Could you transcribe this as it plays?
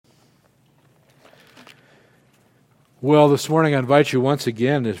Well, this morning I invite you once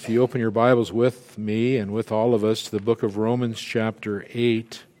again, if you open your Bibles with me and with all of us, to the book of Romans chapter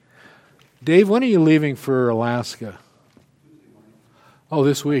 8. Dave, when are you leaving for Alaska? Oh,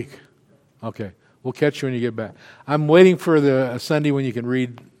 this week. Okay. We'll catch you when you get back. I'm waiting for the Sunday when you can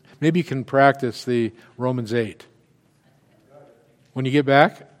read. Maybe you can practice the Romans 8. When you get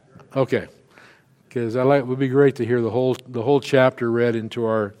back? Okay. Because it would be great to hear the whole chapter read into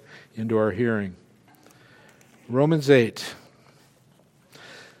our hearing. Romans 8.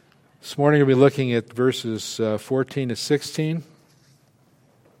 This morning we'll be looking at verses 14 to 16.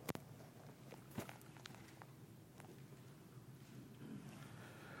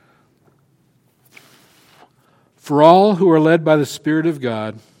 For all who are led by the Spirit of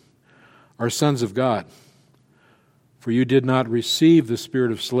God are sons of God. For you did not receive the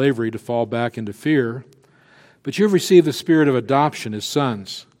spirit of slavery to fall back into fear, but you have received the spirit of adoption as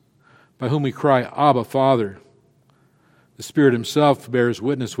sons, by whom we cry, Abba, Father. The Spirit Himself bears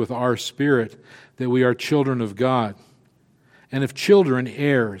witness with our spirit that we are children of God, and if children,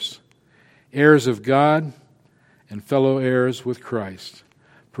 heirs, heirs of God and fellow heirs with Christ,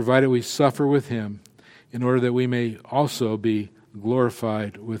 provided we suffer with Him, in order that we may also be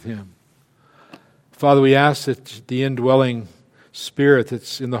glorified with Him. Father, we ask that the indwelling Spirit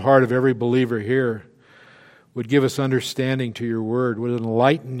that's in the heart of every believer here would give us understanding to Your Word, would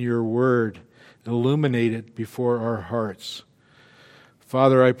enlighten Your Word, illuminate it before our hearts.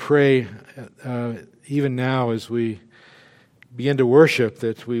 Father, I pray even now as we begin to worship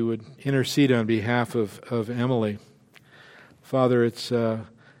that we would intercede on behalf of Emily. Father, it's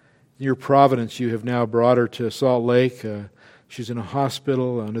Your providence. You have now brought her to Salt Lake. She's in a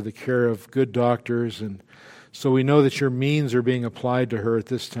hospital under the care of good doctors, and so we know that Your means are being applied to her at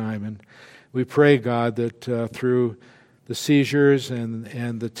this time. And we pray, God, that through the seizures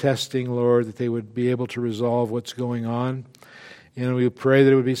and the testing, Lord, that they would be able to resolve what's going on. And we pray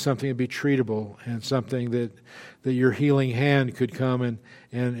that it would be something that would be treatable and something that Your healing hand could come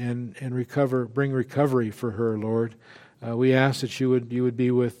and bring recovery for her, Lord. We ask that you would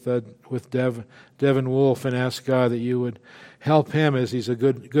be with Devin Wolf, and ask God that You would help him as he's a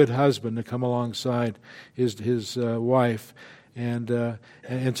good husband to come alongside his wife and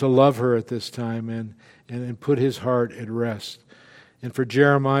to love her at this time and put his heart at rest. And for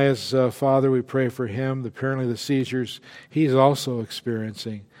Jeremiah's father, we pray for him. Apparently the seizures he's also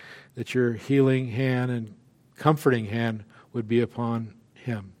experiencing, that Your healing hand and comforting hand would be upon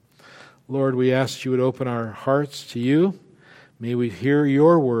him. Lord, we ask that You would open our hearts to You. May we hear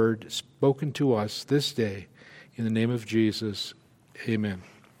Your word spoken to us this day. In the name of Jesus, amen.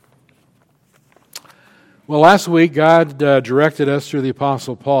 Well, last week, God directed us through the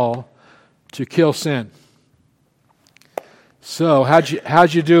Apostle Paul to kill sin. So,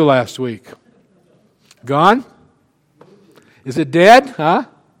 how'd you do last week? Gone? Is it dead? Huh?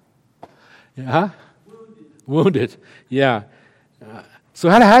 Yeah? Wounded. Yeah. So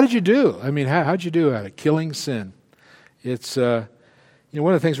how did you do? I mean, how'd you do at it? Killing sin. It's one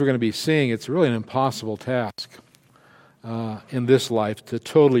of the things we're going to be seeing. It's really an impossible task in this life to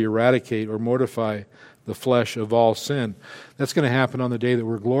totally eradicate or mortify the flesh of all sin. That's going to happen on the day that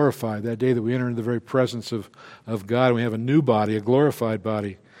we're glorified, that day that we enter into the very presence of God, and we have a new body, a glorified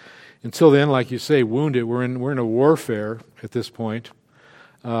body. Until then, like you say, wounded. We're in a warfare at this point.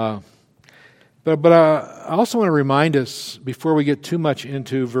 But I also want to remind us, before we get too much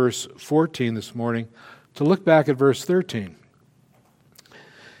into verse 14 this morning, to look back at verse 13.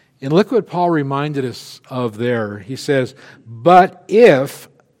 And look what Paul reminded us of there. He says, but if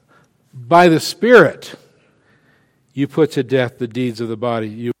by the Spirit you put to death the deeds of the body,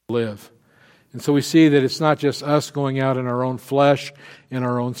 you will live. And so we see that it's not just us going out in our own flesh, in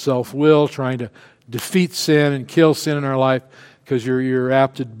our own self-will, trying to defeat sin and kill sin in our life, because you're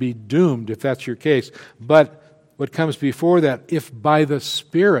apt to be doomed if that's your case. But what comes before that, if by the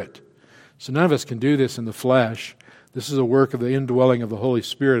Spirit. So none of us can do this in the flesh. This is a work of the indwelling of the Holy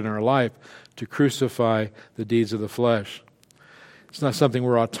Spirit in our life to crucify the deeds of the flesh. It's not something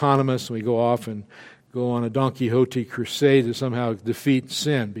we're autonomous and we go off and go on a Don Quixote crusade to somehow defeat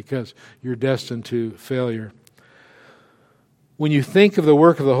sin, because you're destined to failure. When you think of the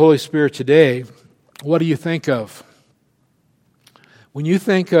work of the Holy Spirit today, what do you think of? When you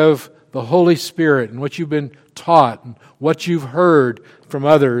think of the Holy Spirit and what you've been taught and what you've heard from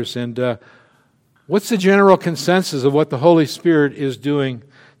others, and what's the general consensus of what the Holy Spirit is doing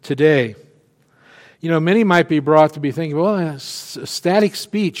today? Many might be brought to be thinking, well, static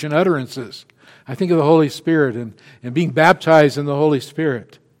speech and utterances. I think of the Holy Spirit and being baptized in the Holy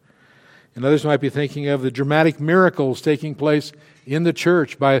Spirit. And others might be thinking of the dramatic miracles taking place in the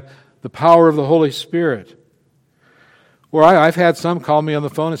church by the power of the Holy Spirit. Or I've had some call me on the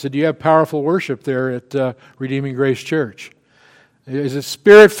phone and said, do you have powerful worship there at Redeeming Grace Church? Is it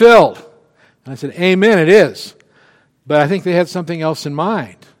Spirit-filled? And I said, amen, it is. But I think they had something else in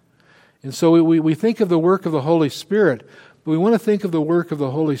mind. And so we think of the work of the Holy Spirit, but we want to think of the work of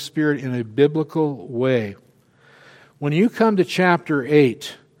the Holy Spirit in a biblical way. When you come to chapter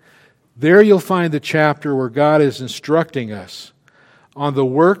 8, there you'll find the chapter where God is instructing us on the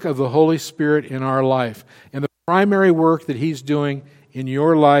work of the Holy Spirit in our life. And the primary work that He's doing in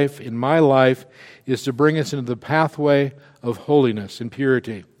your life, in my life, is to bring us into the pathway of holiness and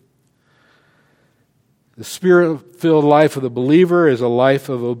purity. The Spirit-filled life of the believer is a life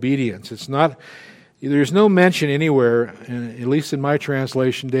of obedience. There's no mention anywhere, at least in my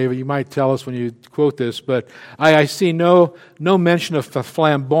translation, David, you might tell us when you quote this, but I see no mention of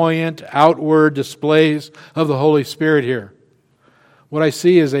flamboyant, outward displays of the Holy Spirit here. What I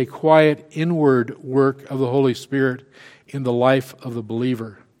see is a quiet, inward work of the Holy Spirit in the life of the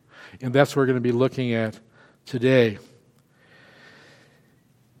believer. And that's what we're going to be looking at today.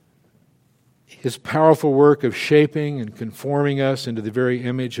 His powerful work of shaping and conforming us into the very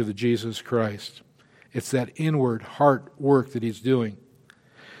image of the Jesus Christ. It's that inward heart work that He's doing.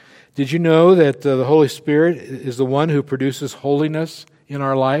 Did you know that the Holy Spirit is the one who produces holiness in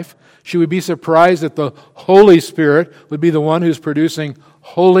our life? Should we be surprised that the Holy Spirit would be the one who's producing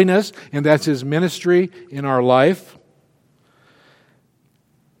holiness, and that's His ministry in our life?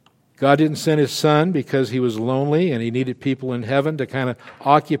 God didn't send His Son because He was lonely and He needed people in heaven to kind of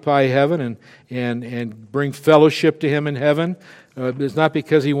occupy heaven and bring fellowship to Him in heaven. It's not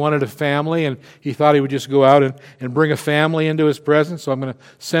because He wanted a family and He thought He would just go out and bring a family into His presence. So I'm going to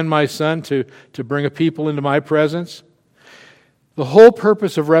send my Son to bring a people into my presence. The whole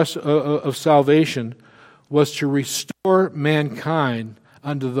purpose of salvation was to restore mankind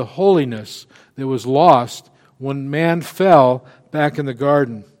unto the holiness that was lost when man fell back in the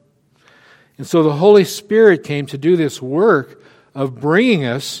garden. And so the Holy Spirit came to do this work of bringing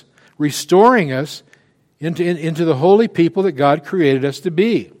us, restoring us into the holy people that God created us to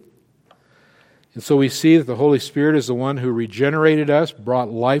be. And so we see that the Holy Spirit is the one who regenerated us, brought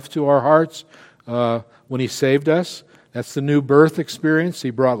life to our hearts when He saved us. That's the new birth experience.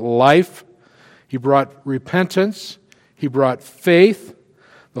 He brought life. He brought repentance. He brought faith.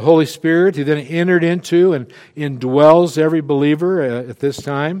 The Holy Spirit, He then entered into and indwells every believer at this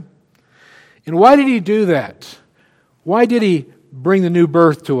time. And why did He do that? Why did He bring the new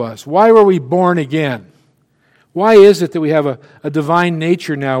birth to us? Why were we born again? Why is it that we have a divine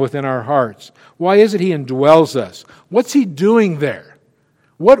nature now within our hearts? Why is it He indwells us? What's He doing there?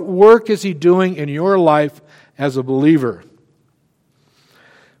 What work is He doing in your life as a believer?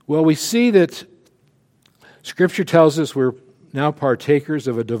 Well, we see that Scripture tells us we're now partakers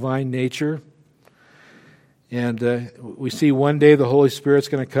of a divine nature. And we see one day the Holy Spirit's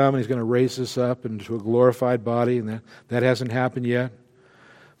going to come and He's going to raise us up into a glorified body, and that hasn't happened yet.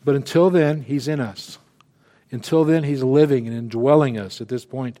 But until then, He's in us. Until then, He's living and indwelling us at this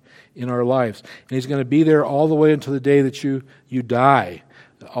point in our lives. And He's going to be there all the way until the day that you die.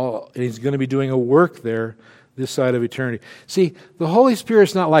 And He's going to be doing a work there this side of eternity. See, the Holy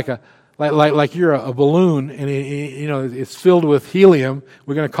Spirit's not like you're a balloon and it's filled with helium.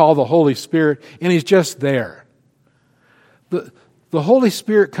 We're going to call the Holy Spirit, and He's just there. The Holy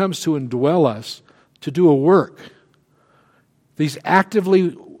Spirit comes to indwell us to do a work. He's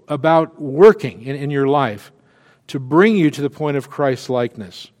actively about working in your life to bring you to the point of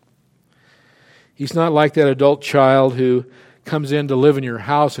Christ-likeness. He's not like that adult child who comes in to live in your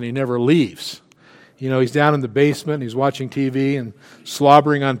house and he never leaves. He's down in the basement and he's watching TV and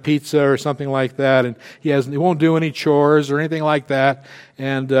slobbering on pizza or something like that, and he won't do any chores or anything like that.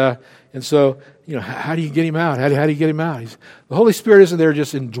 And so, how do you get him out? How do you get him out? The Holy Spirit isn't there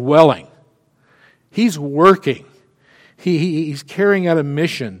just indwelling. He's working. He's carrying out a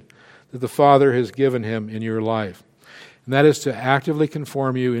mission that the Father has given Him in your life. And that is to actively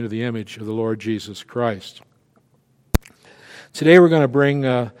conform you into the image of the Lord Jesus Christ. Today we're going to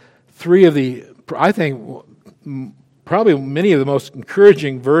bring three of the, I think, probably many of the most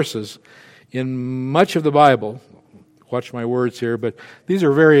encouraging verses in much of the Bible. Watch my words here, but these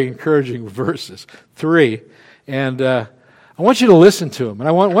are very encouraging verses. 3. And I want you to listen to them, and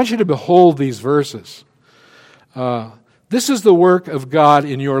I want you to behold these verses. This is the work of God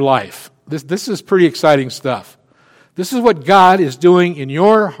in your life. This is pretty exciting stuff. This is what God is doing in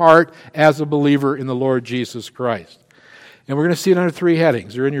your heart as a believer in the Lord Jesus Christ. And we're going to see it under 3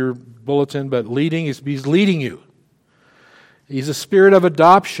 headings. They're in your bulletin, but He's leading you. He's a spirit of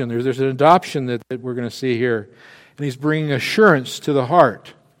adoption. There's an adoption that we're going to see here. And He's bringing assurance to the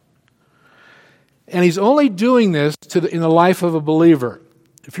heart. And He's only doing this in the life of a believer.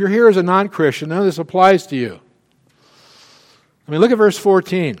 If you're here as a non-Christian, none of this applies to you. I mean, look at verse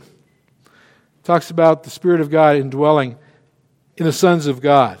 14. It talks about the Spirit of God indwelling in the sons of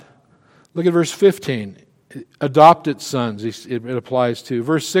God. Look at verse 15. Adopted sons, it applies to.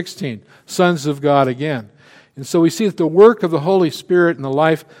 Verse 16, sons of God again. And so we see that the work of the Holy Spirit in the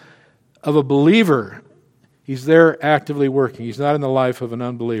life of a believer, He's there actively working. He's not in the life of an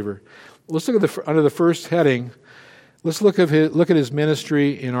unbeliever. Let's look at under the first heading. Let's look at His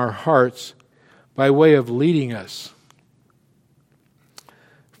ministry in our hearts by way of leading us.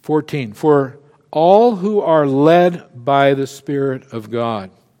 14, for all who are led by the Spirit of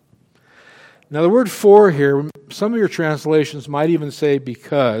God. Now the word "for" here, some of your translations might even say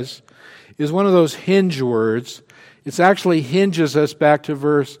 "because," is one of those hinge words. It actually hinges us back to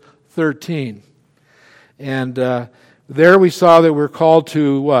verse 13. And there we saw that we're called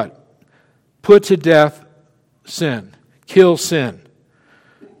to what? Put to death sin. Kill sin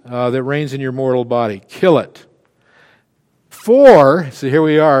that reigns in your mortal body. Kill it. For, so here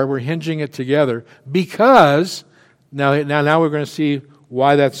we are, we're hinging it together, because, now we're going to see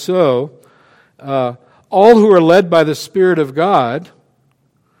why that's so. All who are led by the Spirit of God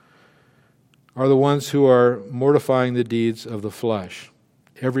are the ones who are mortifying the deeds of the flesh.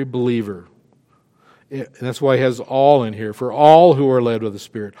 Every believer. And that's why he has all in here. For all who are led by the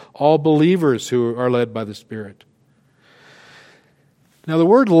Spirit. All believers who are led by the Spirit. Now the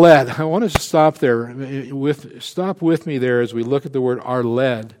word "led," I want to stop there. Stop with me there as we look at the word "are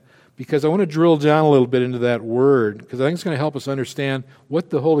led," because I want to drill down a little bit into that word, because I think it's going to help us understand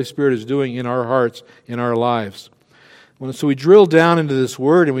what the Holy Spirit is doing in our hearts, in our lives. So we drill down into this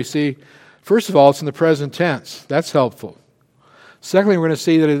word and we see, first of all, it's in the present tense. That's helpful. Secondly, we're going to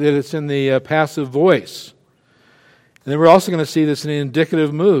see that it's in the passive voice. And then we're also going to see this in an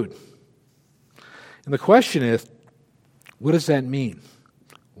indicative mood. And the question is, what does that mean?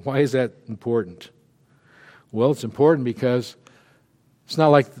 Why is that important? Well, it's important because it's not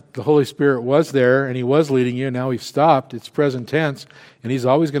like the Holy Spirit was there and He was leading you and now He's stopped. It's present tense, and He's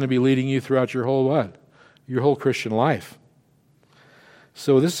always going to be leading you throughout your whole what? Your whole Christian life.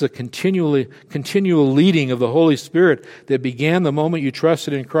 So this is a continual leading of the Holy Spirit that began the moment you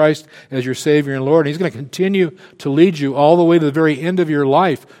trusted in Christ as your Savior and Lord. And He's going to continue to lead you all the way to the very end of your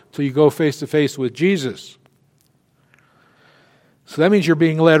life till you go face to face with Jesus. So that means you're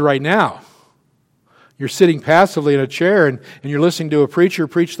being led right now. You're sitting passively in a chair and you're listening to a preacher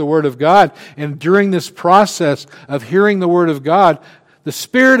preach the Word of God. And during this process of hearing the Word of God, the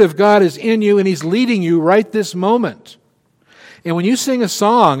Spirit of God is in you and He's leading you right this moment. And when you sing a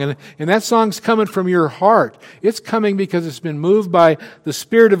song, and that song's coming from your heart, it's coming because it's been moved by the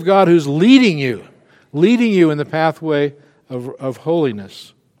Spirit of God who's leading you in the pathway of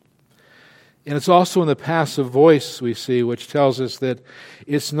holiness. And it's also in the passive voice we see, which tells us that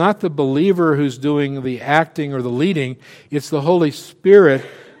it's not the believer who's doing the acting or the leading, it's the Holy Spirit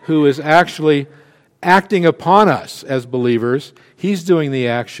who is actually acting upon us as believers. He's doing the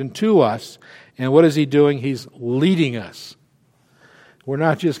action to us. And what is He doing? He's leading us. We're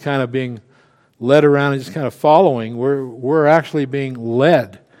not just kind of being led around and just kind of following. We're actually being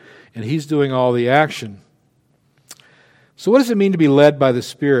led. And He's doing all the action. So what does it mean to be led by the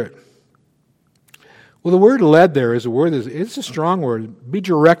Spirit? Well, the word "led" there is it's a strong word. Be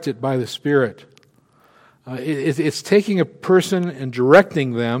directed by the Spirit. It's taking a person and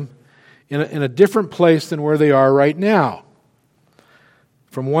directing them in a different place than where they are right now.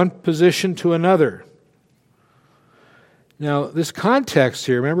 From one position to another. Now, this context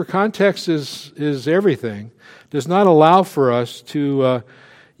here, remember, context is everything, does not allow for us to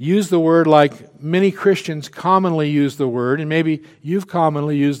use the word like many Christians commonly use the word, and maybe you've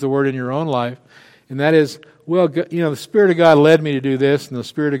commonly used the word in your own life. And that is, well, the Spirit of God led me to do this, and the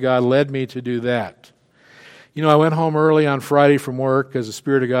Spirit of God led me to do that. I went home early on Friday from work because the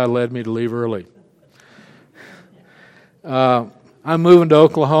Spirit of God led me to leave early. I'm moving to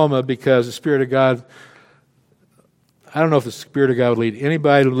Oklahoma because the Spirit of God, I don't know if the Spirit of God would lead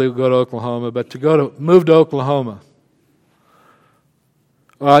anybody to go to Oklahoma, but to move to Oklahoma.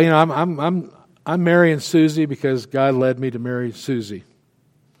 Well, I'm marrying Susie because God led me to marry Susie.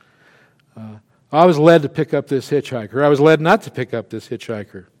 I was led to pick up this hitchhiker. I was led not to pick up this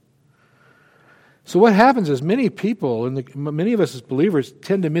hitchhiker. So what happens is many people, and many of us as believers,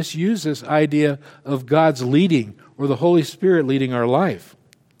 tend to misuse this idea of God's leading or the Holy Spirit leading our life.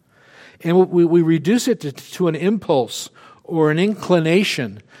 And we reduce it to an impulse or an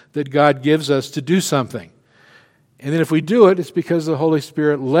inclination that God gives us to do something. And then if we do it, it's because the Holy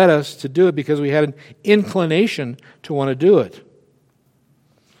Spirit led us to do it because we had an inclination to want to do it.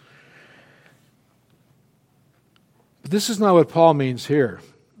 But this is not what Paul means here.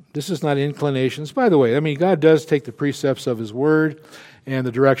 This is not inclinations. By the way, God does take the precepts of His Word and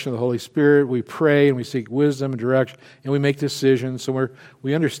the direction of the Holy Spirit. We pray and we seek wisdom and direction, and we make decisions. So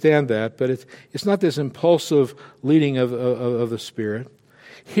we understand that, but it's not this impulsive leading of the Spirit.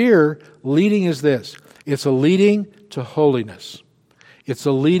 Here, leading is this. It's a leading to holiness. It's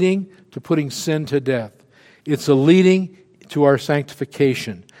a leading to putting sin to death. It's a leading to our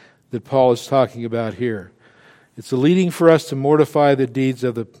sanctification that Paul is talking about here. It's a leading for us to mortify the deeds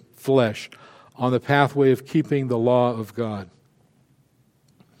of the flesh on the pathway of keeping the law of God.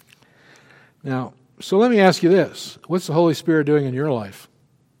 Now, so let me ask you this. What's the Holy Spirit doing in your life?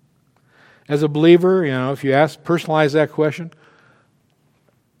 As a believer, if you personalize that question,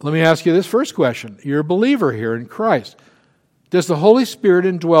 let me ask you this first question. You're a believer here in Christ. Does the Holy Spirit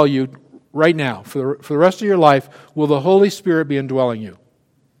indwell you right now? For the rest of your life, will the Holy Spirit be indwelling you?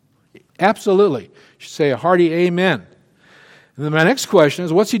 Absolutely. You should say a hearty amen. And then my next question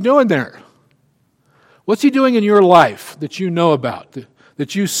is, what's He doing there? What's He doing in your life that you know about,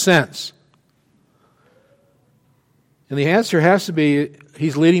 that you sense? And the answer has to be,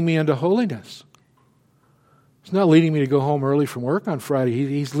 He's leading me into holiness. He's not leading me to go home early from work on Friday.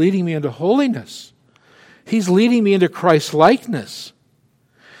 He's leading me into holiness. He's leading me into Christ-likeness.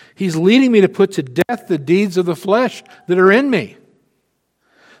 He's leading me to put to death the deeds of the flesh that are in me.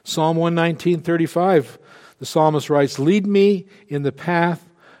 Psalm 119:35, the psalmist writes, "Lead me in the path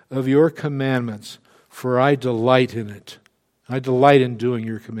of your commandments, for I delight in it." I delight in doing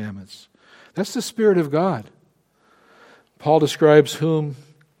your commandments. That's the Spirit of God. Paul describes whom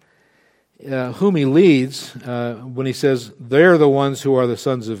he leads when he says they're the ones who are the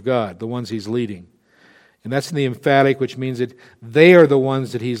sons of God, the ones he's leading. And that's in the emphatic, which means that they are the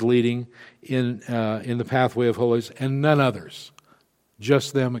ones that he's leading in the pathway of holiness, and none others.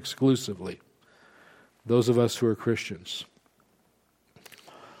 Just them exclusively. Those of us who are Christians.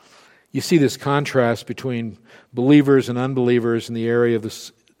 You see this contrast between believers and unbelievers in the area of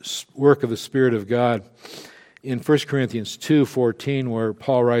the work of the Spirit of God in 1 Corinthians 2:14, where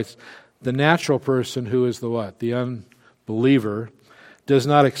Paul writes, "The natural person who is the what? The unbeliever does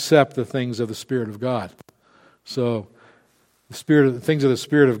not accept the things of the Spirit of God." So the things of the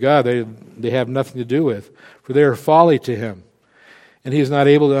Spirit of God, they have nothing to do with, for they are folly to him, and he is not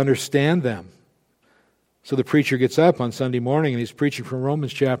able to understand them. So the preacher gets up on Sunday morning and he's preaching from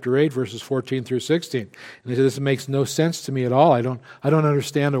Romans chapter 8, verses 14 through 16. And he says, "This makes no sense to me at all. I don't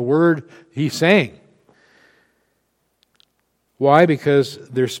understand a word he's saying." Why? Because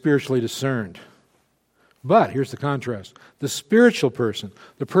they're spiritually discerned. But here's the contrast. The spiritual person,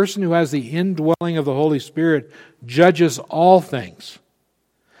 the person who has the indwelling of the Holy Spirit, judges all things,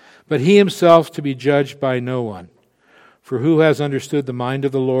 but he himself to be judged by no one. For who has understood the mind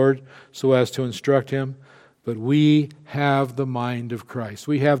of the Lord so as to instruct him? But we have the mind of Christ.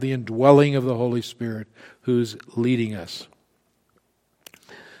 We have the indwelling of the Holy Spirit who's leading us.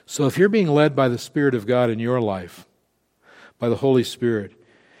 So if you're being led by the Spirit of God in your life, by the Holy Spirit,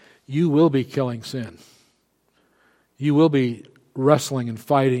 you will be killing sin. You will be wrestling and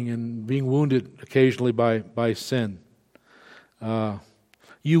fighting and being wounded occasionally by sin.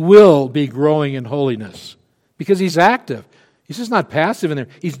 You will be growing in holiness because He's active. He's just not passive in there.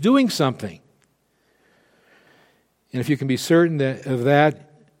 He's doing something. And if you can be certain of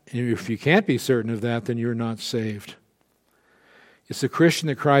that, and if you can't be certain of that, then you're not saved. It's the Christian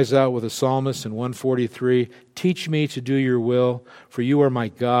that cries out with the psalmist in 143, "Teach me to do your will, for you are my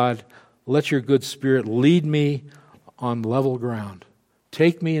God. Let your good Spirit lead me on level ground.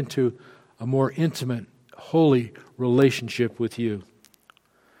 Take me into a more intimate, holy relationship with you."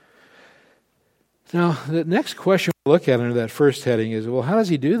 Now, the next question we'll look at under that first heading is, well, how does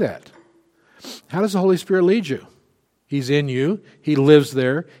He do that? How does the Holy Spirit lead you? He's in you. He lives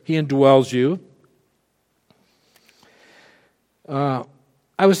there. He indwells you.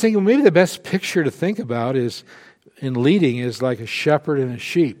 I was thinking maybe the best picture to think about is in leading is like a shepherd and a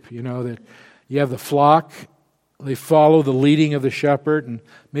sheep. You know, that you have the flock, they follow the leading of the shepherd, and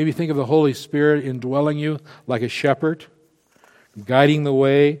maybe think of the Holy Spirit indwelling you like a shepherd, guiding the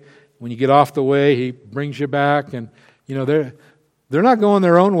way. When you get off the way, He brings you back, and you know they're not going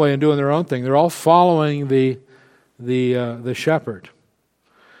their own way and doing their own thing. They're all following the shepherd.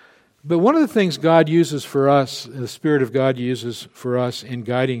 But one of the things God uses for us, the Spirit of God uses for us in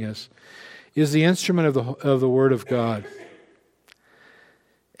guiding us, is the instrument of the Word of God.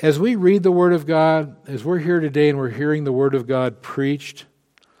 As we read the Word of God, as we're here today and we're hearing the Word of God preached,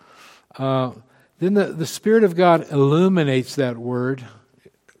 then the Spirit of God illuminates that Word.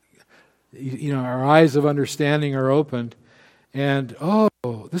 You know, our eyes of understanding are opened, and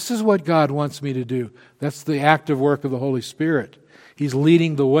Oh, this is what God wants me to do. That's the active work of the Holy Spirit. He's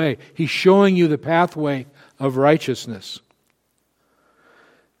leading the way. He's showing you the pathway of righteousness.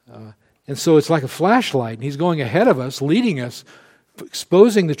 And so it's like a flashlight, and He's going ahead of us, leading us,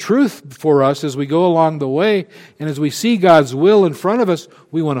 exposing the truth for us as we go along the way. And as we see God's will in front of us,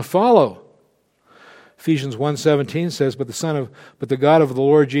 we want to follow. Ephesians 1:17 says, But the God of the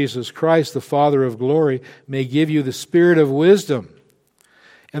Lord Jesus Christ, the Father of glory, may give you the spirit of wisdom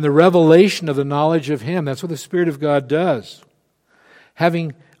and the revelation of the knowledge of Him. That's what the Spirit of God does.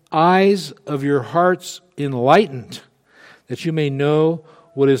 Having eyes of your hearts enlightened, that you may know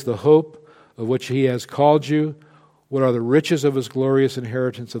what is the hope of which He has called you, what are the riches of His glorious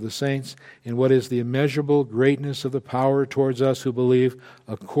inheritance of the saints, and what is the immeasurable greatness of the power towards us who believe,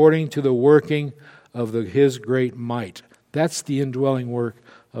 according to the working of His great might. That's the indwelling work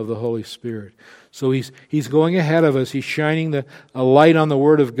of the Holy Spirit. So He's going ahead of us. He's shining a light on the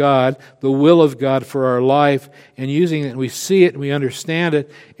Word of God, the will of God for our life, and using it. And we see it, and we understand it,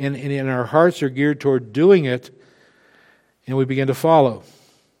 and our hearts are geared toward doing it, and we begin to follow.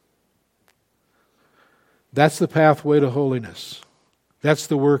 That's the pathway to holiness. That's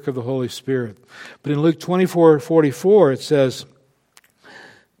the work of the Holy Spirit. But in Luke 24:44, it says,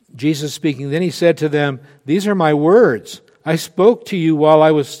 Jesus speaking, then He said to them, These are my words. I spoke to you while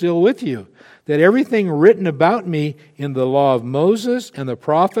I was still with you, that everything written about me in the law of Moses and the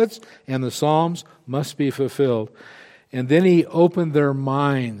prophets and the Psalms must be fulfilled. And then He opened their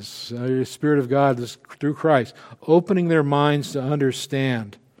minds, the Spirit of God through Christ, opening their minds to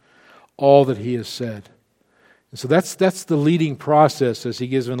understand all that He has said. And so that's the leading process as He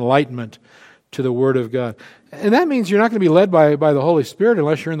gives enlightenment to the Word of God. And that means you're not going to be led by the Holy Spirit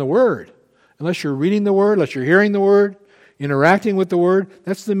unless you're in the Word. Unless you're reading the Word, unless you're hearing the Word, interacting with the Word.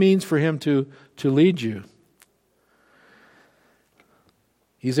 That's the means for Him to lead you.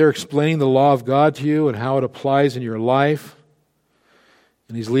 He's there explaining the law of God to you and how it applies in your life.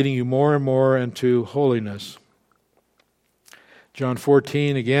 And He's leading you more and more into holiness. John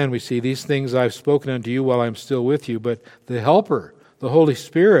 14, again, we see, These things I've spoken unto you while I'm still with you, but the Helper, the Holy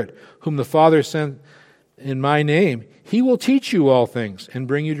Spirit, whom the Father sent in my name, He will teach you all things and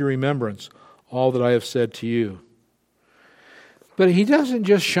bring you to remembrance all that I have said to you. But He doesn't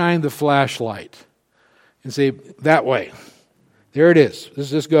just shine the flashlight and say, that way. There it is. Let's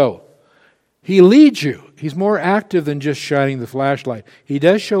just go. He leads you. He's more active than just shining the flashlight. He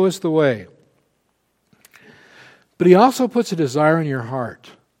does show us the way. But He also puts a desire in your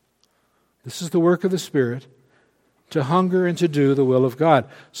heart. This is the work of the Spirit, to hunger and to do the will of God.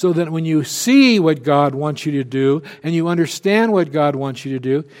 So that when you see what God wants you to do and you understand what God wants you to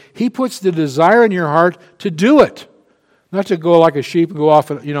do, He puts the desire in your heart to do it. Not to go like a sheep and go off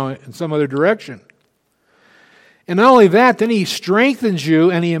in some other direction. And not only that, then He strengthens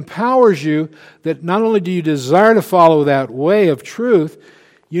you and He empowers you that not only do you desire to follow that way of truth,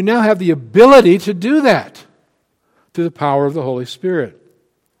 you now have the ability to do that through the power of the Holy Spirit.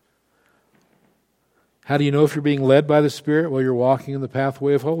 How do you know if you're being led by the Spirit? Well, you're walking in the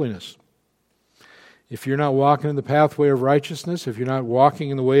pathway of holiness. If you're not walking in the pathway of righteousness, if you're not walking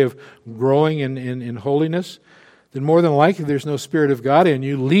in the way of growing in holiness, then more than likely there's no Spirit of God in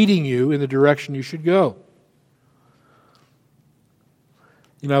you leading you in the direction you should go.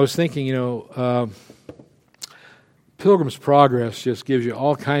 I was thinking, Pilgrim's Progress just gives you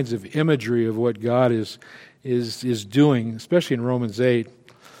all kinds of imagery of what God is doing, especially in Romans 8.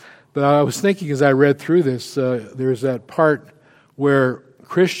 But I was thinking as I read through this, there's that part where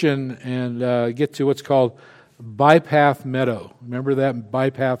Christian and get to what's called bypath meadow. Remember that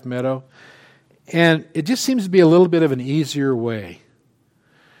bypath meadow? And it just seems to be a little bit of an easier way.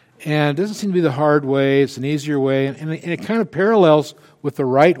 And it doesn't seem to be the hard way. It's an easier way. And it kind of parallels with the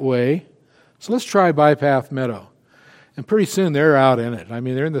right way. So let's try bypath meadow. And pretty soon they're out in it. I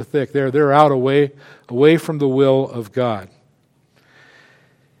mean, they're in the thick. They're out away from the will of God.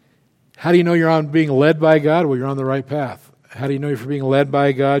 How do you know you're being led by God? Well, you're on the right path. How do you know if you're being led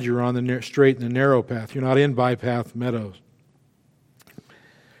by God? You're on the straight and the narrow path. You're not in bypath meadows.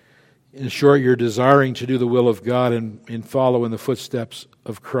 In short, you're desiring to do the will of God and follow in the footsteps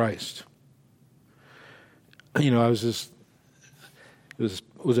of Christ. I was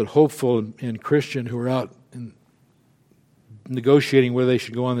it hopeful and Christian who were out negotiating whether they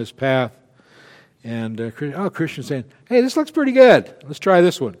should go on this path. And Christian saying, hey, this looks pretty good. Let's try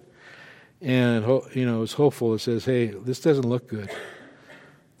this one. And, it was hopeful. It says, hey, this doesn't look good.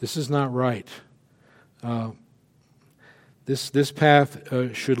 This is not right. This path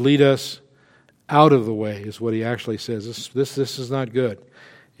should lead us out of the way, is what he actually says. This is not good.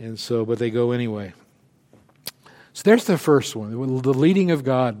 And so, but they go anyway. So there's the first one, the leading of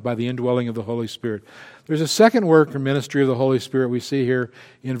God by the indwelling of the Holy Spirit. There's a second work or ministry of the Holy Spirit we see here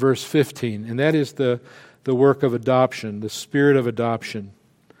in verse 15, and that is the work of adoption, the spirit of adoption.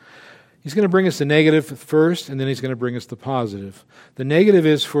 He's going to bring us the negative first, and then he's going to bring us the positive. The negative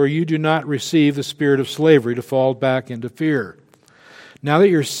is, for you do not receive the spirit of slavery to fall back into fear. Now that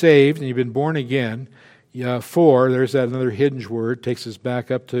you're saved and you've been born again, there's that another hinge word, takes us back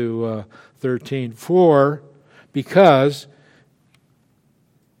up to 13. Because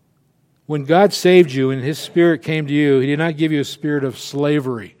when God saved you and His Spirit came to you, He did not give you a spirit of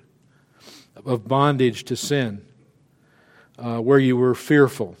slavery, of bondage to sin, where you were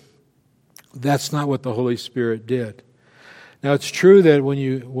fearful. That's not what the Holy Spirit did. Now, it's true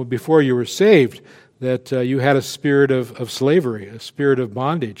that before you were saved, that you had a spirit of slavery, a spirit of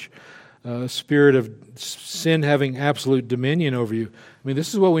bondage, a spirit of sin having absolute dominion over you. I mean,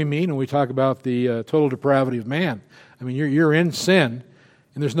 this is what we mean when we talk about the total depravity of man. I mean, you're in sin,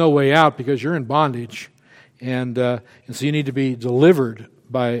 and there's no way out because you're in bondage, and so you need to be delivered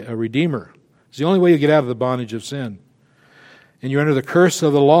by a Redeemer. It's the only way you get out of the bondage of sin. And you're under the curse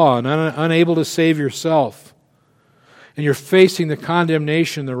of the law and unable to save yourself. And you're facing the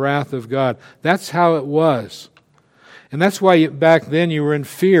condemnation, the wrath of God. That's how it was. And that's why back then you were in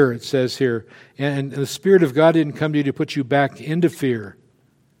fear, it says here. And the Spirit of God didn't come to you to put you back into fear.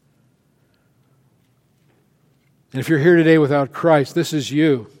 And if you're here today without Christ, this is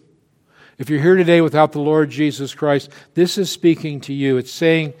you. If you're here today without the Lord Jesus Christ, this is speaking to you. It's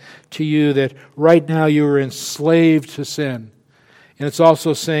saying to you that right now you are enslaved to sin. And it's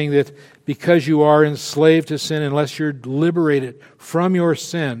also saying that because you are enslaved to sin, unless you're liberated from your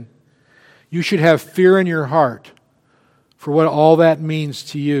sin, you should have fear in your heart for what all that means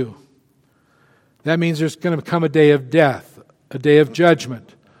to you. That means there's going to come a day of death, a day of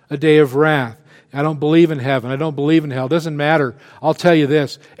judgment, a day of wrath. I don't believe in heaven. I don't believe in hell. It doesn't matter. I'll tell you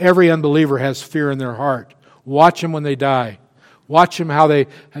this. Every unbeliever has fear in their heart. Watch them when they die. Watch them how they,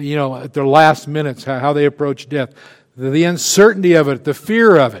 at their last minutes, how they approach death. The uncertainty of it, the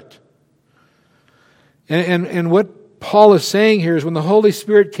fear of it. And what Paul is saying here is when the Holy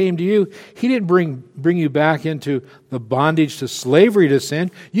Spirit came to you, He didn't bring you back into the bondage to slavery to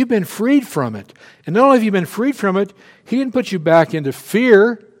sin. You've been freed from it. And not only have you been freed from it, He didn't put you back into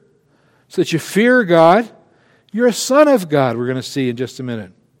fear so that you fear God. You're a son of God, we're going to see in just a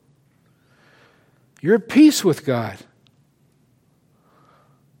minute. You're at peace with God.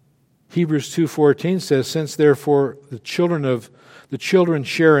 Hebrews 2:14 says, since therefore the children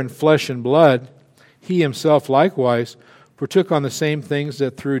share in flesh and blood, He Himself likewise partook on the same things,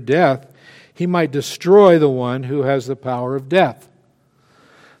 that through death He might destroy the one who has the power of death,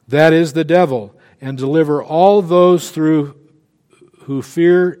 that is the devil, and deliver all those who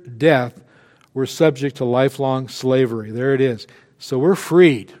fear death were subject to lifelong slavery. There it is. So we're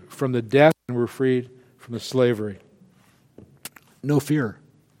freed from the death and we're freed from the slavery. No fear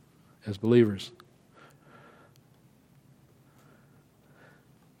as believers.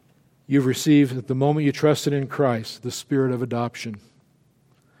 You've received, at the moment you trusted in Christ, the spirit of adoption.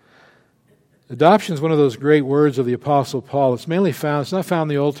 Adoption is one of those great words of the Apostle Paul. It's not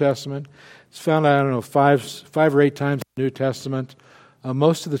found in the Old Testament. It's found, 5 or 8 times in the New Testament.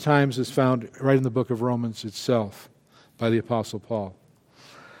 Most of the times it's found right in the book of Romans itself by the Apostle Paul.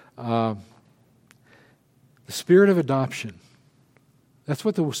 The spirit of adoption. That's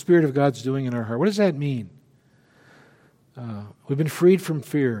what the Spirit of God's doing in our heart. What does that mean? We've been freed from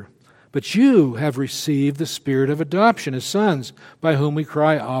fear. But you have received the spirit of adoption as sons, by whom we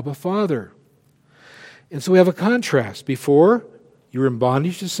cry, Abba, Father. And so we have a contrast. Before, you were in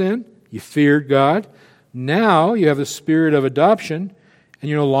bondage to sin. You feared God. Now you have the spirit of adoption, and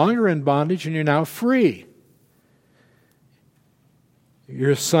you're no longer in bondage, and you're now free.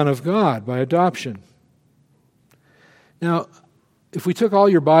 You're a son of God by adoption. Now, if we took all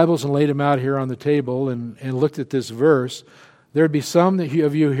your Bibles and laid them out here on the table and looked at this verse, there would be some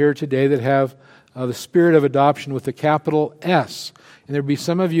of you here today that have the spirit of adoption with the capital S. And there would be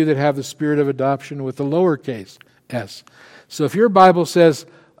some of you that have the spirit of adoption with the lowercase s. So if your Bible says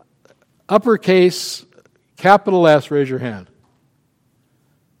uppercase, capital S, raise your hand.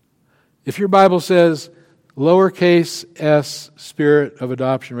 If your Bible says lowercase s, spirit of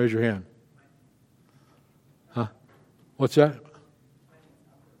adoption, raise your hand. Huh? What's that?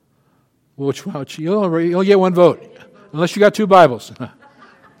 Which one? You'll get one vote. Unless you got 2 Bibles.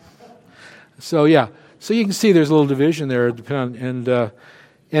 So yeah. So you can see there's a little division there. And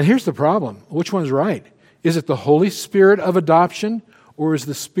here's the problem. Which one's right? Is it the Holy Spirit of adoption, or is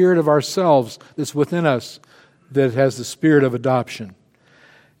the spirit of ourselves that's within us that has the spirit of adoption?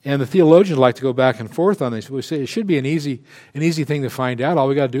 And the theologians like to go back and forth on this. We say it should be an easy thing to find out. All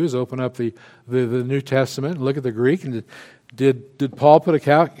we got to do is open up the New Testament and look at the Greek. And did Paul put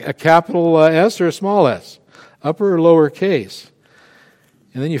a capital S or a small s, upper or lower case?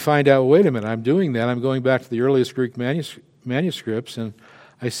 And then you find out, wait a minute, I'm doing that. I'm going back to the earliest Greek manuscripts, and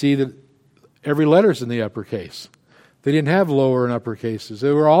I see that every letter's in the uppercase. They didn't have lower and upper cases.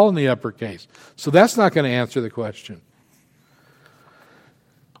 They were all in the uppercase. So that's not going to answer the question.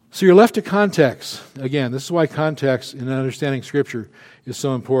 So you're left to context. Again, this is why context in understanding Scripture is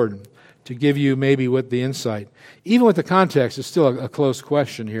so important, to give you maybe what the insight. Even with the context, it's still a close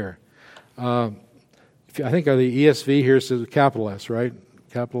question here. I think the ESV here says capital S, right?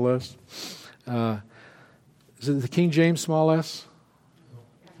 Capital S. Is it the King James small s?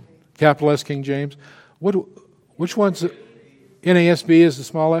 Capital S, King James. Which one's NASB is the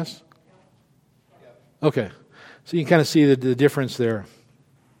small s? Okay. So you can kind of see the difference there.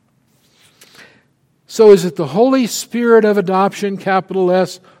 So is it the Holy Spirit of adoption, capital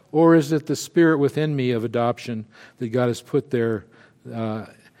S, or is it the Spirit within me of adoption that God has put there?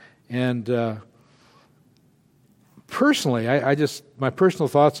 Personally, my personal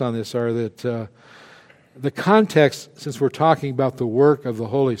thoughts on this are that the context, since we're talking about the work of the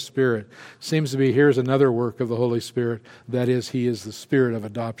Holy Spirit, seems to be here's another work of the Holy Spirit. That is, He is the Spirit of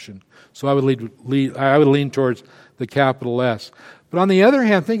adoption. So I would lean towards the capital S. But on the other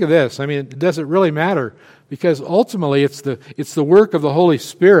hand, think of this. I mean, does it really matter? Because ultimately, it's the work of the Holy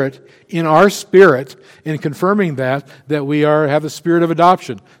Spirit in our spirit in confirming that we have the spirit of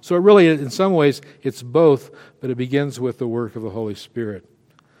adoption. So it really, in some ways, it's both, but it begins with the work of the Holy Spirit.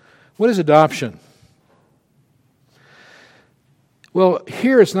 What is adoption? Well,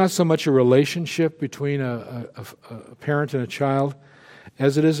 here it's not so much a relationship between a parent and a child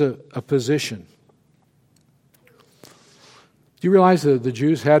as it is a position. Do you realize that the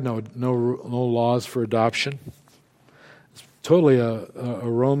Jews had no laws for adoption? It's totally a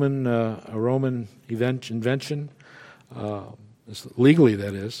Roman invention. Legally,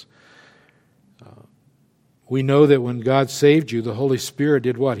 that is. We know that when God saved you, the Holy Spirit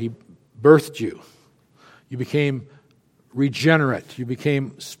did what? He birthed you. You became regenerate. You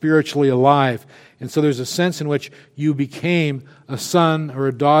became spiritually alive. And so there's a sense in which you became a son or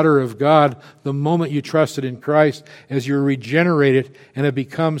a daughter of God the moment you trusted in Christ, as you're regenerated and have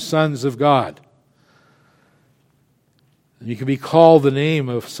become sons of God. And you can be called the name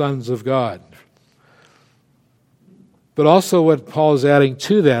of sons of God. But also what Paul is adding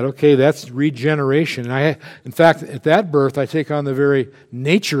to that, okay, that's regeneration. In fact, at that birth, I take on the very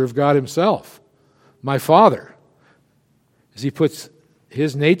nature of God Himself, my Father, as He puts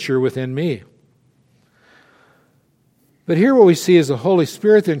His nature within me. But here what we see is the Holy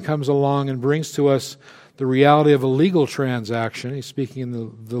Spirit then comes along and brings to us the reality of a legal transaction. He's speaking in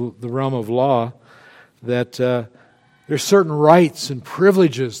the realm of law, that there's certain rights and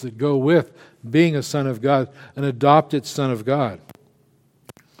privileges that go with being a son of God, an adopted son of God.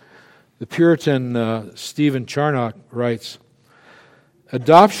 The Puritan Stephen Charnock writes,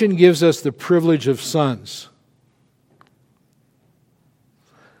 "Adoption gives us the privilege of sons.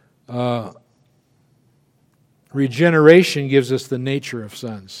 Regeneration gives us the nature of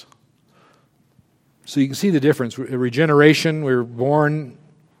sons." So you can see the difference. Regeneration, we're born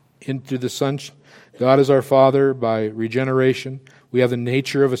into the Son. God is our Father by regeneration. We have the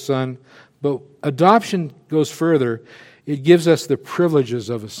nature of a son. But adoption goes further. It gives us the privileges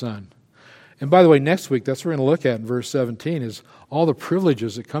of a son. And by the way, next week, that's what we're going to look at in verse 17, is all the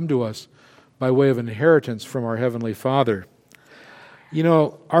privileges that come to us by way of inheritance from our Heavenly Father. You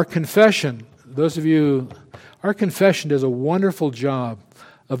know, our confession, our confession does a wonderful job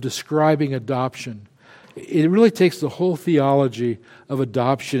of describing adoption. It really takes the whole theology of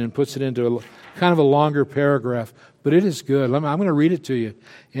adoption and puts it into kind of a longer paragraph, but it is good. I'm going to read it to you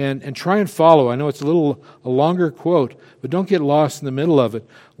and try and follow. I know it's a longer quote, but don't get lost in the middle of it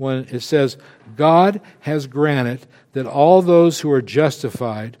when it says, "God has granted that all those who are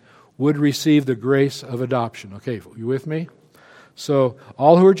justified would receive the grace of adoption." Okay, you with me? So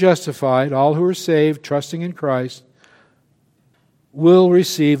all who are justified, all who are saved, trusting in Christ, will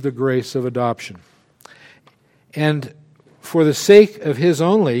receive the grace of adoption. And for the sake of His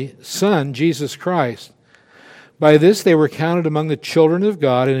only Son, Jesus Christ, by this they were counted among the children of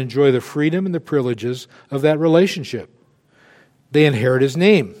God and enjoy the freedom and the privileges of that relationship. They inherit His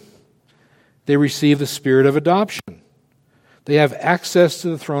name. They receive the spirit of adoption. They have access to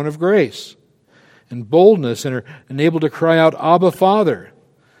the throne of grace and boldness, and are enabled to cry out, "Abba, Father."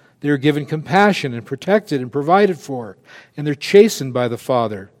 They are given compassion and protected and provided for, and they're chastened by the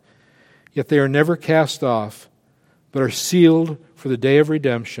Father. Yet they are never cast off, but are sealed for the day of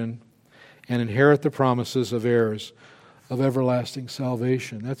redemption and inherit the promises of heirs of everlasting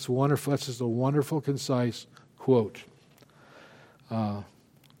salvation. That's wonderful. That's just a wonderful, concise quote.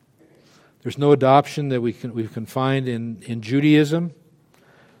 There's no adoption that we can find in Judaism.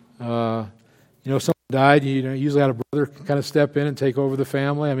 If someone died, you usually had a brother kind of step in and take over the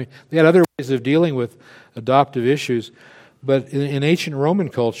family. I mean, they had other ways of dealing with adoptive issues. But in ancient Roman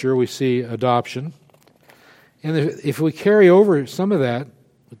culture, we see adoption. And if we carry over some of that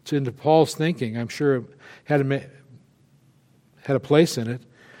into Paul's thinking, I'm sure it had a place in it.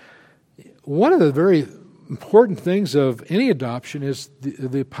 One of the very important things of any adoption is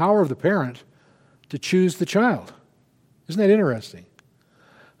the power of the parent to choose the child. Isn't that interesting?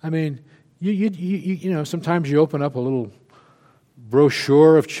 I mean, sometimes you open up a little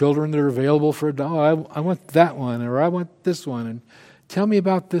brochure of children that are available for adoption. I want that one, or I want this one, and tell me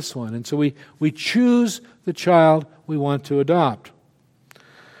about this one. And so we choose the child we want to adopt.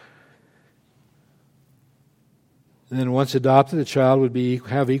 And then once adopted, the child would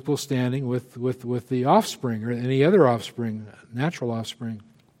have equal standing with the offspring or any other offspring, natural offspring.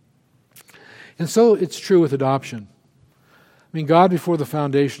 And so it's true with adoption. I mean, God, before the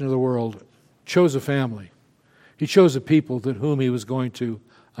foundation of the world, chose a family. He chose a people to whom He was going to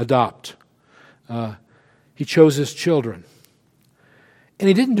adopt. He chose His children. And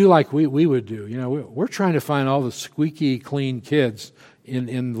He didn't do like we would do. We're trying to find all the squeaky clean kids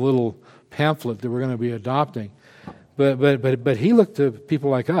in the little pamphlet that we're going to be adopting. But He looked to people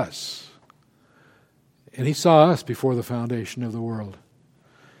like us. And He saw us before the foundation of the world.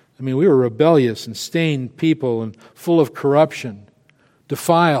 I mean, we were rebellious and stained people and full of corruption,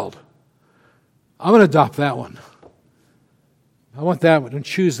 defiled. I'm going to adopt that one. I want that one and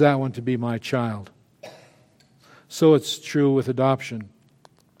choose that one to be my child. So it's true with adoption.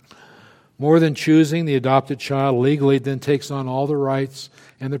 More than choosing, the adopted child legally then takes on all the rights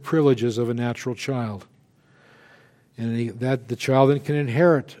and the privileges of a natural child. And the child then can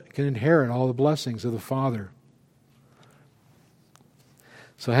inherit all the blessings of the Father.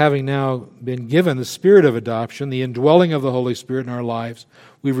 So having now been given the spirit of adoption, the indwelling of the Holy Spirit in our lives,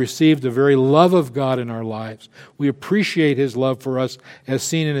 we've received the very love of God in our lives. We appreciate His love for us as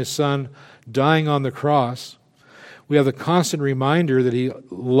seen in His Son dying on the cross. We have the constant reminder that He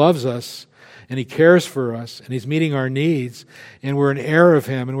loves us and He cares for us and He's meeting our needs, and we're an heir of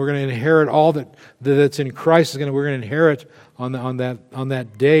Him, and we're going to inherit all that's in Christ. We're going to inherit on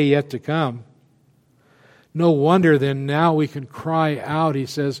that day yet to come. No wonder then now we can cry out, he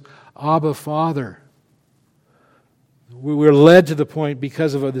says, Abba, Father. We're led to the point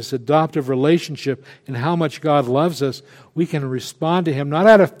because of this adoptive relationship and how much God loves us, we can respond to Him not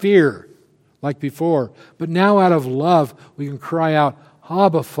out of fear like before, but now out of love we can cry out,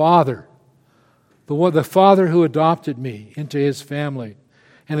 Abba, Father. The Father who adopted me into His family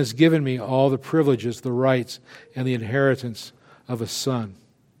and has given me all the privileges, the rights, and the inheritance of a son.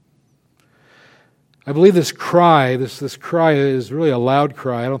 I believe this cry is really a loud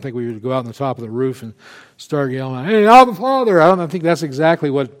cry. I don't think we would go out on the top of the roof and start yelling, "Hey, Abba, Father!" I think that's exactly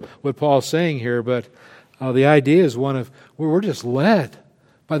what Paul's saying here, but the idea is one of we're just led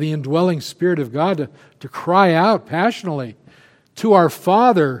by the indwelling Spirit of God to cry out passionately to our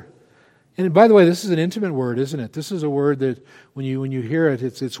Father. And by the way, this is an intimate word, isn't it? This is a word that when you hear it,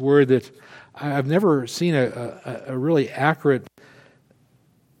 it's a word that I've never seen a really accurate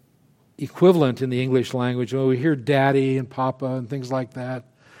equivalent in the English language. We hear daddy and papa and things like that.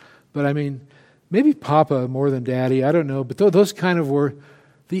 But I mean, maybe papa more than daddy, I don't know. But those kind of words,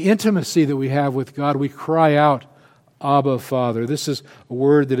 the intimacy that we have with God, we cry out, Abba, Father. This is a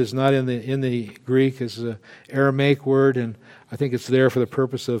word that is not in the Greek. It's an Aramaic word, and I think it's there for the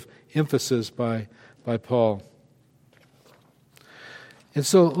purpose of emphasis by Paul. And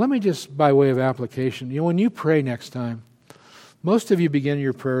so let me just, by way of application, when you pray next time, most of you begin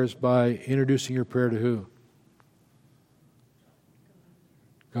your prayers by introducing your prayer to who?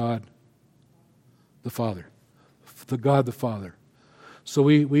 God, the Father. God the Father. So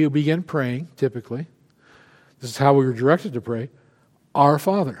we begin praying, typically. This is how we were directed to pray. Our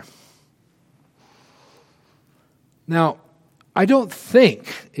Father. Now, I don't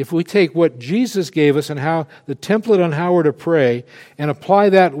think if we take what Jesus gave us and how the template on how we're to pray and apply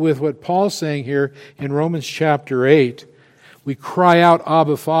that with what Paul's saying here in Romans chapter 8, we cry out,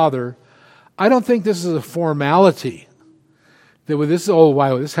 Abba, Father. I don't think this is a formality. This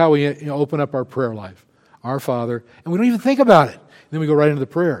is how we open up our prayer life. Our Father. And we don't even think about it. Then we go right into the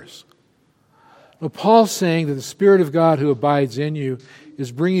prayers. No, Paul's saying that the Spirit of God who abides in you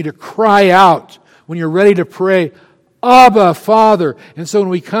is bringing you to cry out when you're ready to pray, Abba, Father. And so when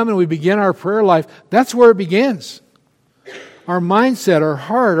we come and we begin our prayer life, that's where it begins. our mindset, our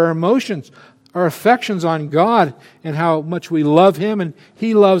heart, our emotions, our affections on God and how much we love Him and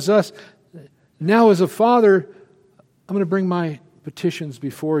He loves us. Now as a father, I'm going to bring my petitions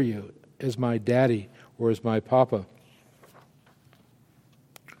before you as my daddy or as my papa.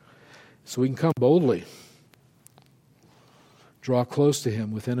 So we can come boldly, draw close to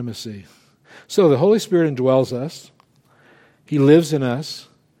Him with intimacy. So the Holy Spirit indwells us. He lives in us.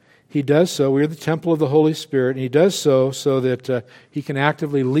 He does so. We are the temple of the Holy Spirit, and He does so that He can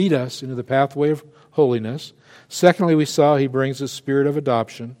actively lead us into the pathway of holiness. Secondly, we saw He brings the spirit of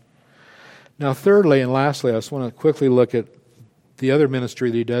adoption. Now, thirdly and lastly, I just want to quickly look at the other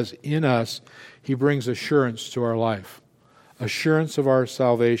ministry that He does in us. He brings assurance to our life, assurance of our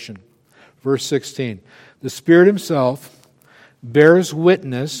salvation. Verse 16, the Spirit Himself bears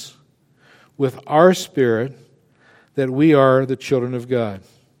witness with our spirit that we are the children of God.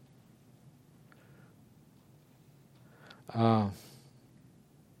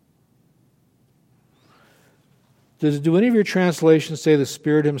 Do any of your translations say the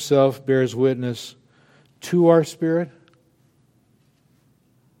Spirit Himself bears witness to our spirit?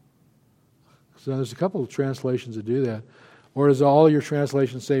 So there's a couple of translations that do that. Or does all your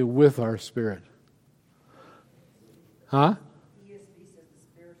translations say with our spirit? Huh? ESV says the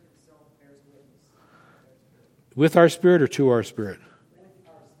Spirit Himself bears witness. With our spirit or to our spirit?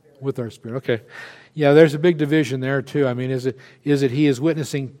 With our spirit. Okay. Yeah, there's a big division there too. I mean, is it He is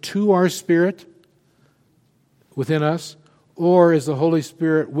witnessing to our spirit within us, or is the Holy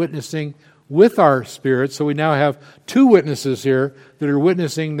Spirit witnessing with our spirit? So we now have two witnesses here that are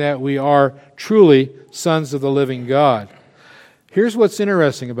witnessing that we are truly sons of the living God. Here's what's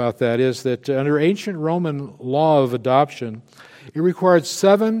interesting about that is that under ancient Roman law of adoption, it required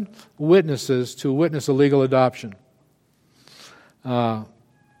 7 witnesses to witness a legal adoption. And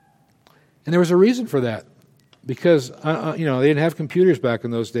there was a reason for that. Because, they didn't have computers back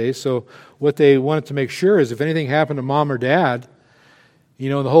in those days, so what they wanted to make sure is if anything happened to mom or dad,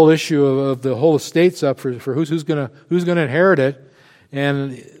 the whole issue of the whole estate's up for who's going to inherit it,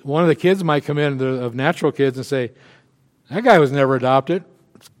 and one of the kids might come in, of natural kids, and say, that guy was never adopted,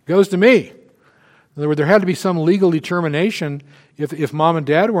 it goes to me. In other words, there had to be some legal determination if mom and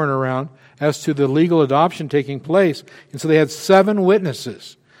dad weren't around as to the legal adoption taking place, and so they had 7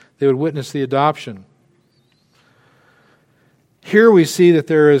 witnesses. They would witness the adoption. Here we see that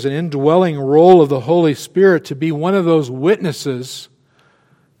there is an indwelling role of the Holy Spirit to be one of those witnesses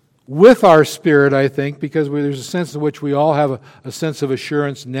with our spirit, I think, because there's a sense in which we all have a sense of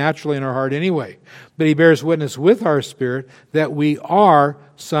assurance naturally in our heart anyway. But He bears witness with our spirit that we are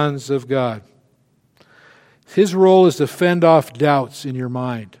sons of God. His role is to fend off doubts in your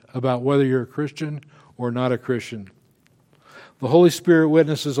mind about whether you're a Christian or not a Christian. The Holy Spirit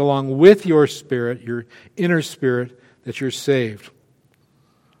witnesses along with your spirit, your inner spirit, that you're saved.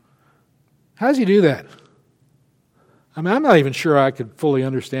 How does He do that? I mean, I'm not even sure I could fully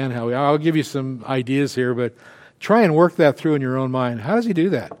understand how I'll give you some ideas here, but try and work that through in your own mind. How does He do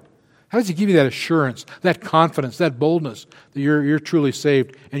that? How does He give you that assurance, that confidence, that boldness that you're truly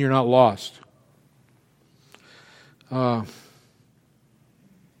saved and you're not lost?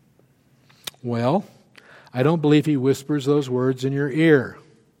 Well, I don't believe He whispers those words in your ear.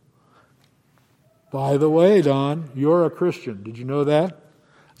 By the way, Don, you're a Christian. Did you know that?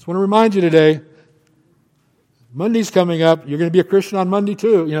 I just want to remind you today, Monday's coming up. You're going to be a Christian on Monday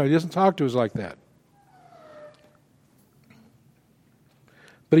too. He doesn't talk to us like that.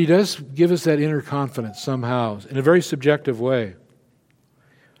 But He does give us that inner confidence somehow, in a very subjective way.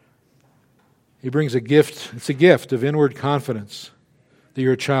 He brings a gift. It's a gift of inward confidence that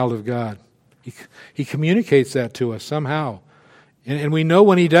you're a child of God. He communicates that to us somehow. And we know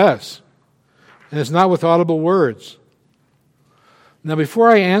when He does. And it's not with audible words. Now, before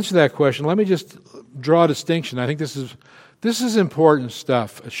I answer that question, let me just draw a distinction. I think this is important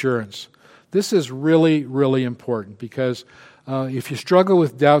stuff, assurance. This is really, really important because if you struggle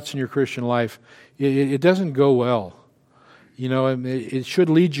with doubts in your Christian life, it doesn't go well. It should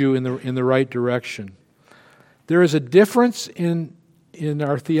lead you in the right direction. There is a difference in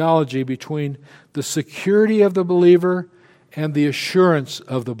our theology between the security of the believer and the assurance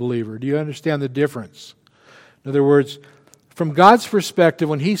of the believer. Do you understand the difference? In other words, from God's perspective,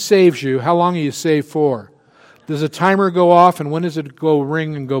 when He saves you, how long are you saved for? Does a timer go off, and when does it go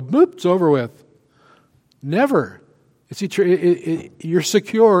ring and go boop, it's over with? Never. You're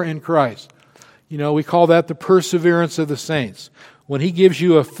secure in Christ. We call that the perseverance of the saints. When He gives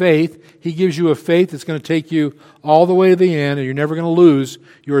you a faith, He gives you a faith that's going to take you all the way to the end, and you're never going to lose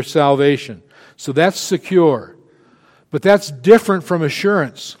your salvation. So that's secure. But that's different from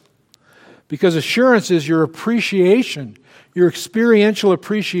assurance. Because assurance is your appreciation, your experiential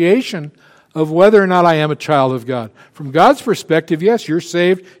appreciation of whether or not I am a child of God. From God's perspective, yes, you're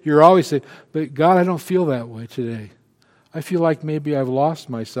saved, you're always saved. But God, I don't feel that way today. I feel like maybe I've lost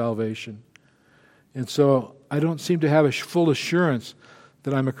my salvation. And so I don't seem to have a full assurance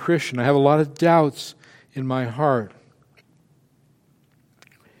that I'm a Christian. I have a lot of doubts in my heart.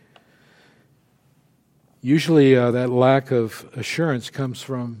 Usually that lack of assurance comes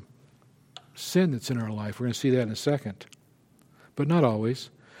from sin that's in our life. We're going to see that in a second. But not always.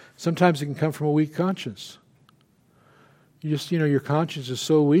 Sometimes it can come from a weak conscience. Your conscience is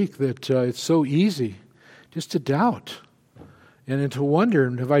so weak that it's so easy just to doubt and to wonder,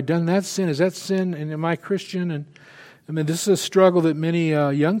 have I done that sin? Is that sin? And am I Christian? And I mean, this is a struggle that many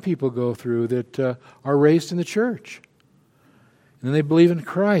young people go through that are raised in the church. And then they believe in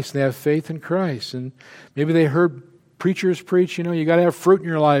Christ. They have faith in Christ. And maybe they heard preachers preach, you got to have fruit in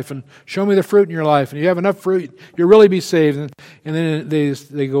your life, and show me the fruit in your life. And you have enough fruit, you'll really be saved. And then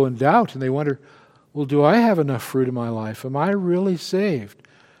they go in doubt, and they wonder, well, do I have enough fruit in my life? Am I really saved?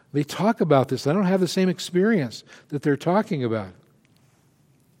 They talk about this. I don't have the same experience that they're talking about.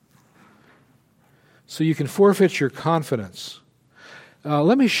 So you can forfeit your confidence.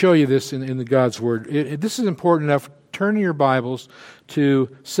 Let me show you this in God's Word. This is important enough. Turn in your Bibles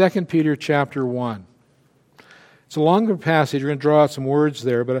to 2 Peter chapter 1. It's a longer passage. We're going to draw out some words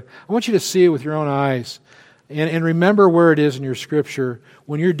there, but I want you to see it with your own eyes and remember where it is in your Scripture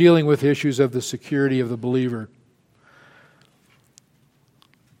when you're dealing with issues of the security of the believer.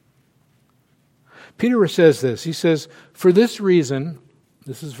 Peter says this. He says, for this reason,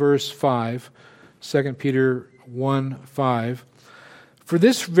 this is verse 5, 2 Peter 1:5, for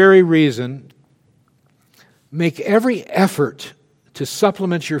this very reason, make every effort to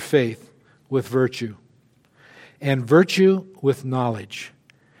supplement your faith with virtue, and virtue with knowledge,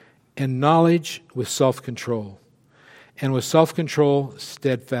 and knowledge with self-control, and with self-control,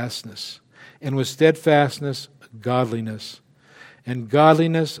 steadfastness, and with steadfastness, godliness, and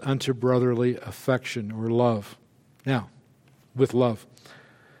godliness unto brotherly affection or love. Now, with love.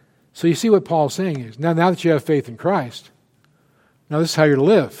 So you see what Paul's saying is, now that you have faith in Christ, now this is how you're to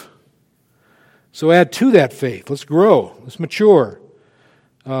live. So add to that faith. Let's grow. Let's mature.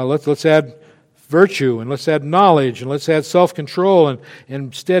 Let's add virtue, and let's add knowledge, and let's add self-control,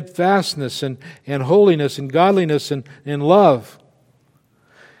 and steadfastness, and holiness, and godliness, and love.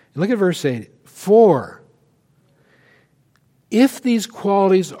 And look at verse 8. For if these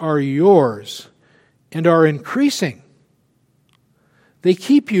qualities are yours and are increasing, they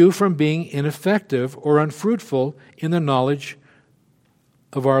keep you from being ineffective or unfruitful in the knowledge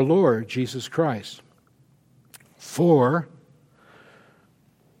of our Lord Jesus Christ. For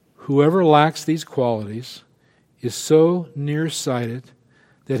whoever lacks these qualities is so nearsighted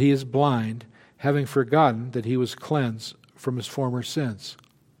that he is blind, having forgotten that he was cleansed from his former sins.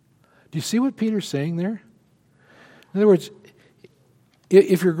 Do you see what Peter's saying there? In other words,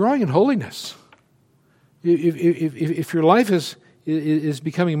 if you're growing in holiness, if your life is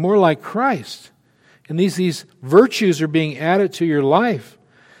becoming more like Christ, and these virtues are being added to your life,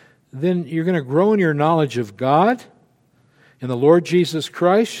 then you're going to grow in your knowledge of God and the Lord Jesus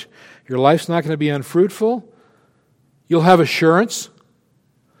Christ. Your life's not going to be unfruitful. You'll have assurance.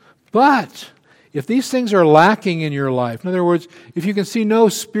 But if these things are lacking in your life, in other words, if you can see no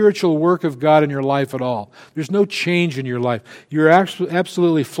spiritual work of God in your life at all, there's no change in your life, you're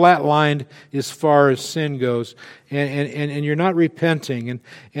absolutely flatlined as far as sin goes, and you're not repenting,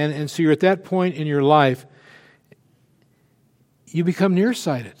 and so you're at that point in your life, you become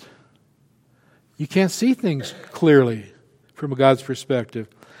nearsighted. You can't see things clearly from God's perspective.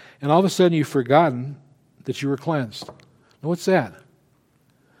 And all of a sudden you've forgotten that you were cleansed. Now what's that?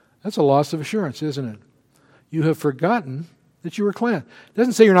 That's a loss of assurance, isn't it? You have forgotten that you were cleansed. It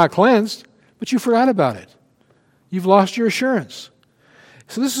doesn't say you're not cleansed, but you forgot about it. You've lost your assurance.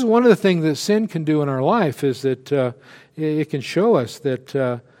 So this is one of the things that sin can do in our life, is that it can show us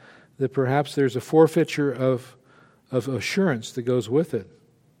that perhaps there's a forfeiture of assurance that goes with it.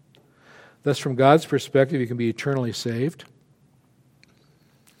 Thus, from God's perspective, you can be eternally saved.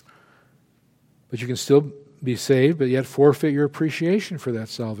 But you can still be saved, but yet forfeit your appreciation for that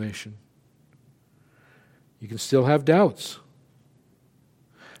salvation. You can still have doubts.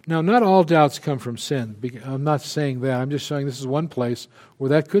 Now, not all doubts come from sin. I'm not saying that. I'm just saying this is one place where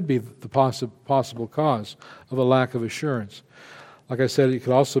that could be the possible cause of a lack of assurance. Like I said, it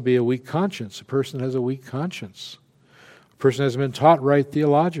could also be a weak conscience. A person has a weak conscience. A person hasn't been taught right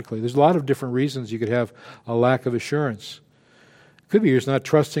theologically. There's a lot of different reasons you could have a lack of assurance. It could be you're just not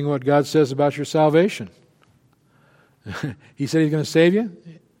trusting what God says about your salvation. He said He's going to save you.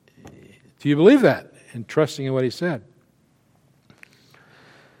 Do you believe that? And trusting in what He said.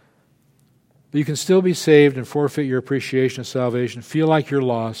 But you can still be saved and forfeit your appreciation of salvation, feel like you're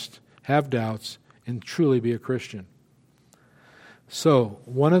lost, have doubts, and truly be a Christian. So,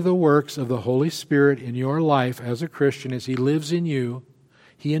 one of the works of the Holy Spirit in your life as a Christian is He lives in you,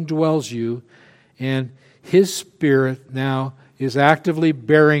 He indwells you, and His Spirit now is actively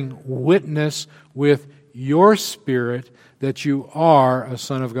bearing witness with your spirit that you are a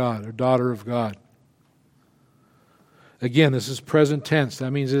son of God, a daughter of God. Again, this is present tense.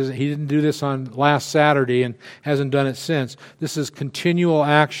 That means He didn't do this on last Saturday and hasn't done it since. This is continual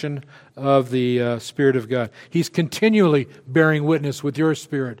action of the Spirit of God. He's continually bearing witness with your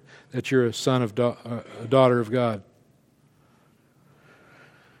spirit that you're a son of a daughter of God.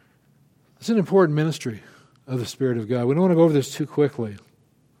 It's an important ministry of the Spirit of God. We don't want to go over this too quickly.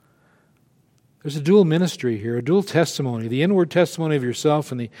 There's a dual ministry here, a dual testimony, the inward testimony of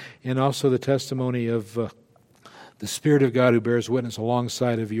yourself and also the testimony of the Spirit of God who bears witness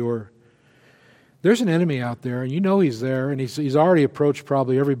alongside of your. There's an enemy out there, and you know he's there, and he's already approached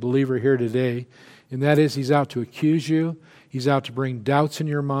probably every believer here today, and that is he's out to accuse you, he's out to bring doubts in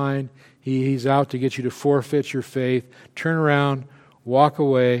your mind, he's out to get you to forfeit your faith, turn around, walk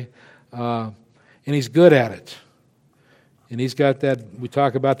away, and he's good at it. And he's got that, we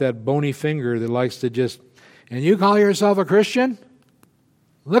talk about that bony finger that likes to just, and you call yourself a Christian?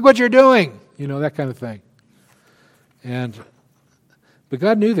 Look what you're doing! You know, that kind of thing. But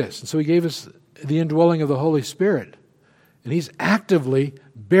God knew this, and so He gave us the indwelling of the Holy Spirit. And He's actively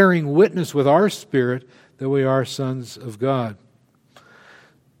bearing witness with our spirit that we are sons of God.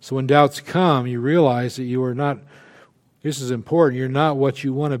 So when doubts come, you realize that you are not, this is important, you're not what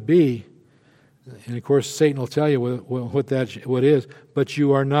you want to be. And of course, Satan will tell you what is, but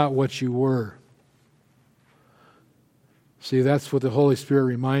you are not what you were. See, that's what the Holy Spirit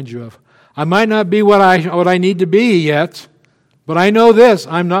reminds you of. I might not be what I need to be yet, but I know this,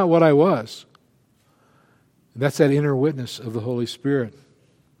 I'm not what I was. That's that inner witness of the Holy Spirit.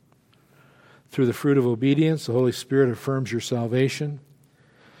 Through the fruit of obedience, the Holy Spirit affirms your salvation.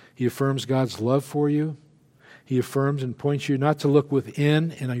 He affirms God's love for you. He affirms and points you not to look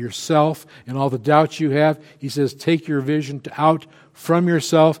within and yourself and all the doubts you have. He says, take your vision out from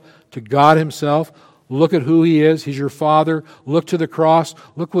yourself to God Himself. Look at who He is. He's your Father. Look to the cross.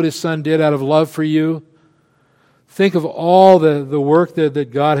 Look what His Son did out of love for you. Think of all the work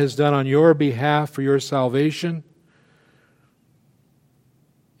that God has done on your behalf for your salvation.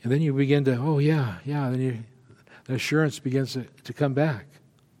 And then you begin to, then the assurance begins to come back.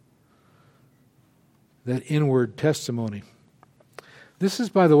 That inward testimony. This is,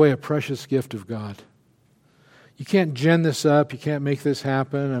 by the way, a precious gift of God. You can't gin this up. You can't make this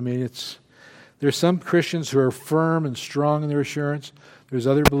happen. I mean, there's some Christians who are firm and strong in their assurance. There's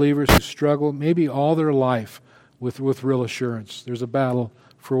other believers who struggle maybe all their life with real assurance. There's a battle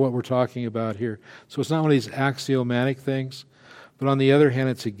for what we're talking about here. So it's not one of these axiomatic things, but on the other hand,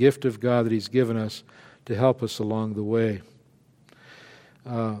 it's a gift of God that He's given us to help us along the way.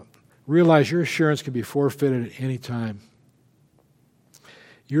 Realize your assurance can be forfeited at any time.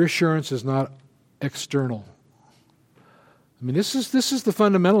 Your assurance is not external. I mean, this is the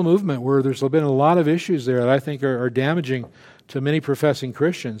fundamental movement where there's been a lot of issues there that I think are damaging to many professing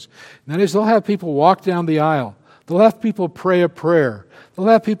Christians. And that is, they'll have people walk down the aisle. They'll have people pray a prayer. They'll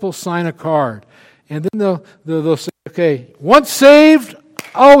have people sign a card. And then they'll say, okay, once saved,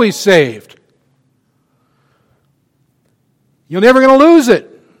 always saved. You're never going to lose it.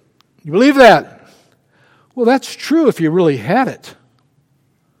 You believe that? Well, that's true if you really had it.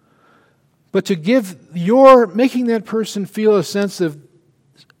 But to making that person feel a sense of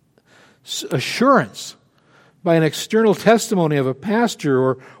assurance by an external testimony of a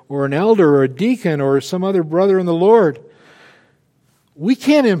pastor or an elder or a deacon or some other brother in the Lord, we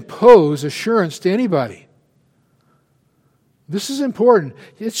can't impose assurance to anybody. This is important.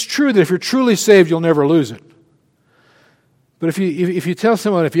 It's true that if you're truly saved, you'll never lose it. But if you tell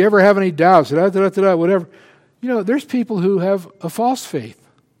someone, if you ever have any doubts, whatever, there's people who have a false faith.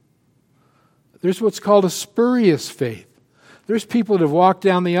 There's what's called a spurious faith. There's people that have walked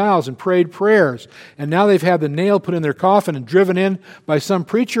down the aisles and prayed prayers, and now they've had the nail put in their coffin and driven in by some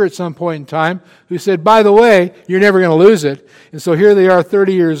preacher at some point in time who said, by the way, you're never going to lose it. And so here they are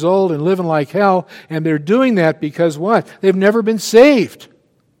 30 years old and living like hell, and they're doing that because what? They've never been saved.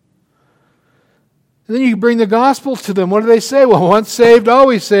 And then you bring the gospel to them. What do they say? Well, once saved,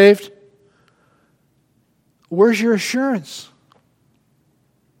 always saved. Where's your assurance?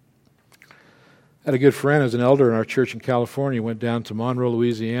 I had a good friend who's an elder in our church in California. He went down to Monroe,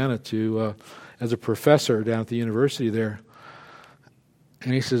 Louisiana as a professor down at the university there.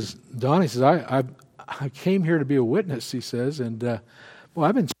 And he says, Don, I came here to be a witness, he says, Well,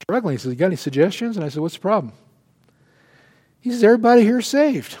 I've been struggling. He says, you got any suggestions? And I said, what's the problem? He says, everybody here is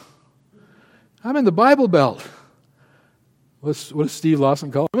saved. I'm in the Bible Belt. What does Steve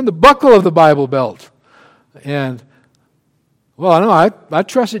Lawson call it? I'm in the buckle of the Bible Belt. And, well, I know I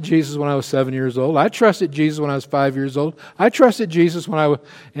trusted Jesus when I was 7 years old. I trusted Jesus when I was 5 years old. I trusted Jesus when I was,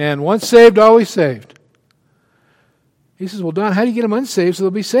 and once saved, always saved. He says, well, Don, how do you get them unsaved so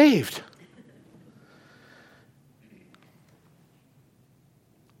they'll be saved?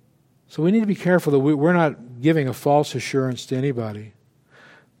 So we need to be careful that we're not giving a false assurance to anybody.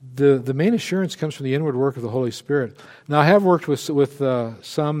 The main assurance comes from the inward work of the Holy Spirit. Now, I have worked with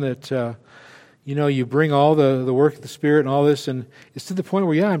some that, you bring all the work of the Spirit and all this, and it's to the point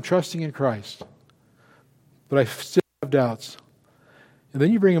where, I'm trusting in Christ, but I still have doubts. And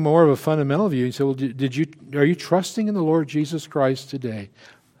then you bring a more of a fundamental view. You say, well, are you trusting in the Lord Jesus Christ today?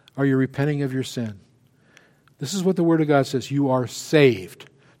 Are you repenting of your sin? This is what the Word of God says. You are saved.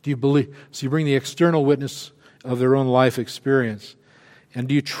 Do you believe? So you bring the external witness of their own life experience. And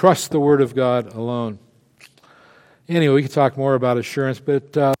do you trust the Word of God alone? Anyway, we can talk more about assurance,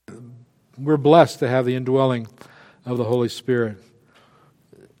 but we're blessed to have the indwelling of the Holy Spirit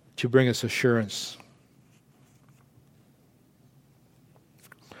to bring us assurance.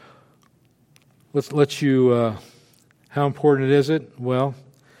 Let's you, how important is it? Well,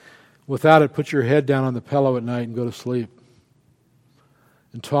 without it, put your head down on the pillow at night and go to sleep.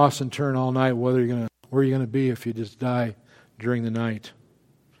 And toss and turn all night where you're going to be if you just die during the night.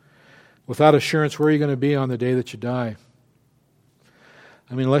 Without assurance, where are you going to be on the day that you die?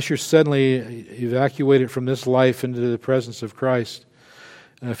 I mean, unless you're suddenly evacuated from this life into the presence of Christ,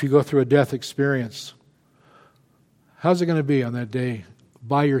 if you go through a death experience, how's it going to be on that day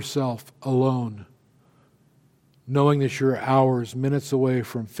by yourself, alone, knowing that you're hours, minutes away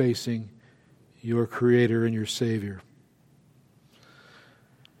from facing your Creator and your Savior?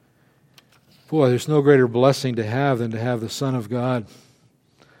 Boy, there's no greater blessing to have than to have the Son of God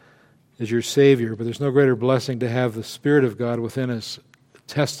as your Savior, but there's no greater blessing to have the Spirit of God within us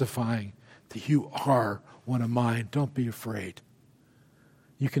testifying that you are one of mine. Don't be afraid.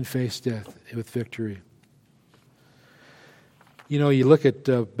 You can face death with victory. You look at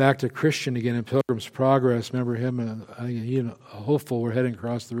back to Christian again in Pilgrim's Progress. Remember him? And I think he and a hopeful were heading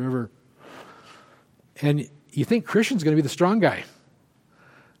across the river. And you think Christian's going to be the strong guy.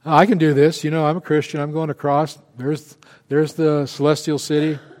 Oh, I can do this. I'm a Christian. I'm going across. There's the celestial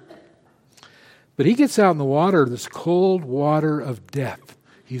city. But he gets out in the water, this cold water of death.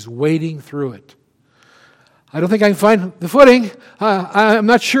 He's wading through it. I don't think I can find the footing. I'm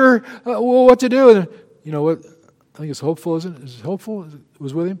not sure what to do. And you know what? I think it's hopeful, isn't it? Is it hopeful? It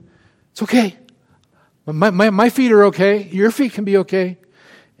was with him? It's okay. My feet are okay. Your feet can be okay.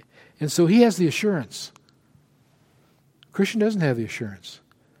 And so he has the assurance. Christian doesn't have the assurance.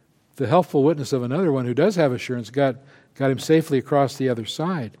 The helpful witness of another one who does have assurance got him safely across the other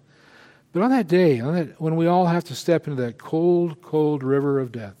side. But on that day, when we all have to step into that cold, cold river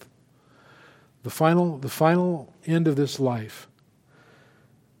of death, the final end of this life,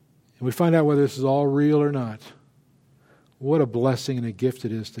 and we find out whether this is all real or not, what a blessing and a gift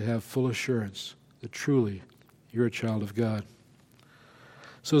it is to have full assurance that truly you're a child of God.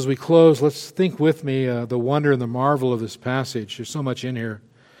 So as we close, let's think with me the wonder and the marvel of this passage. There's so much in here.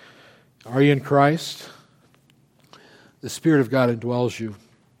 Are you in Christ? The Spirit of God indwells you.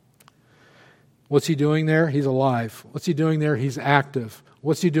 What's He doing there? He's alive. What's He doing there? He's active.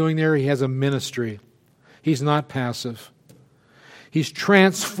 What's He doing there? He has a ministry. He's not passive. He's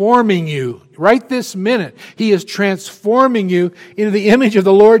transforming you. Right this minute, He is transforming you into the image of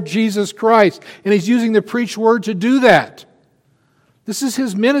the Lord Jesus Christ. And He's using the preached word to do that. This is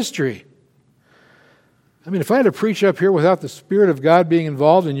His ministry. I mean, if I had to preach up here without the Spirit of God being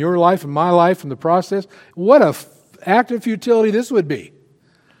involved in your life and my life in the process, what a act of futility this would be.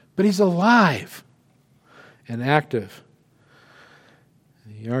 But He's alive and active.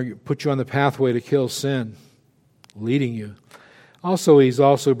 He put you on the pathway to kill sin, leading you. Also, He's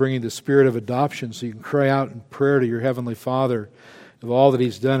also bringing the Spirit of adoption so you can cry out in prayer to your Heavenly Father of all that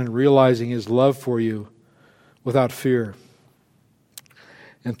He's done and realizing His love for you without fear.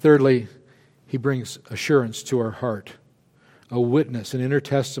 And thirdly, He brings assurance to our heart, a witness, an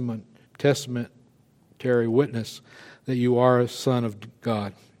intertestamentary witness that you are a son of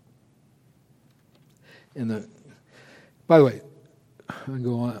God. By the way, I'll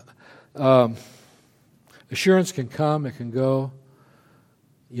go on. Assurance can come, it can go.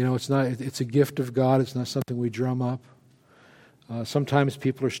 It's a gift of God. It's not something we drum up. Sometimes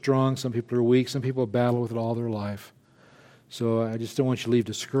people are strong, some people are weak, some people battle with it all their life. So I just don't want you to leave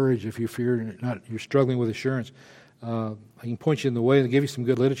discouraged if you're struggling with assurance. I can point you in the way and give you some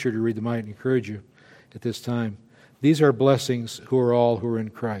good literature to read that might encourage you at this time. These are blessings who are in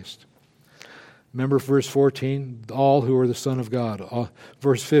Christ. Remember verse 14, all who are the Son of God.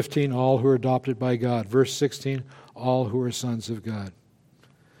 Verse 15, all who are adopted by God. Verse 16, all who are sons of God.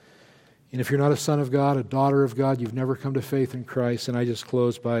 And if you're not a son of God, a daughter of God, you've never come to faith in Christ, and I just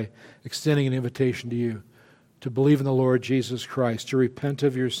close by extending an invitation to you to believe in the Lord Jesus Christ, to repent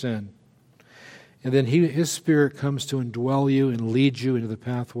of your sin. And then His Spirit comes to indwell you and lead you into the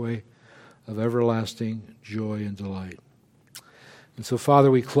pathway of everlasting joy and delight. And so, Father,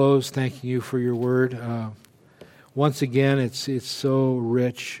 we close thanking you for your word. Once again, it's so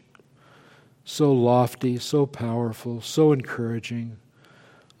rich, so lofty, so powerful, so encouraging,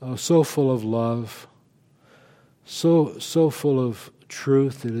 so full of love, so full of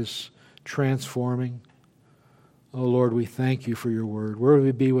truth that is transforming. Oh, Lord, we thank you for your word. Where would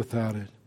we be without it?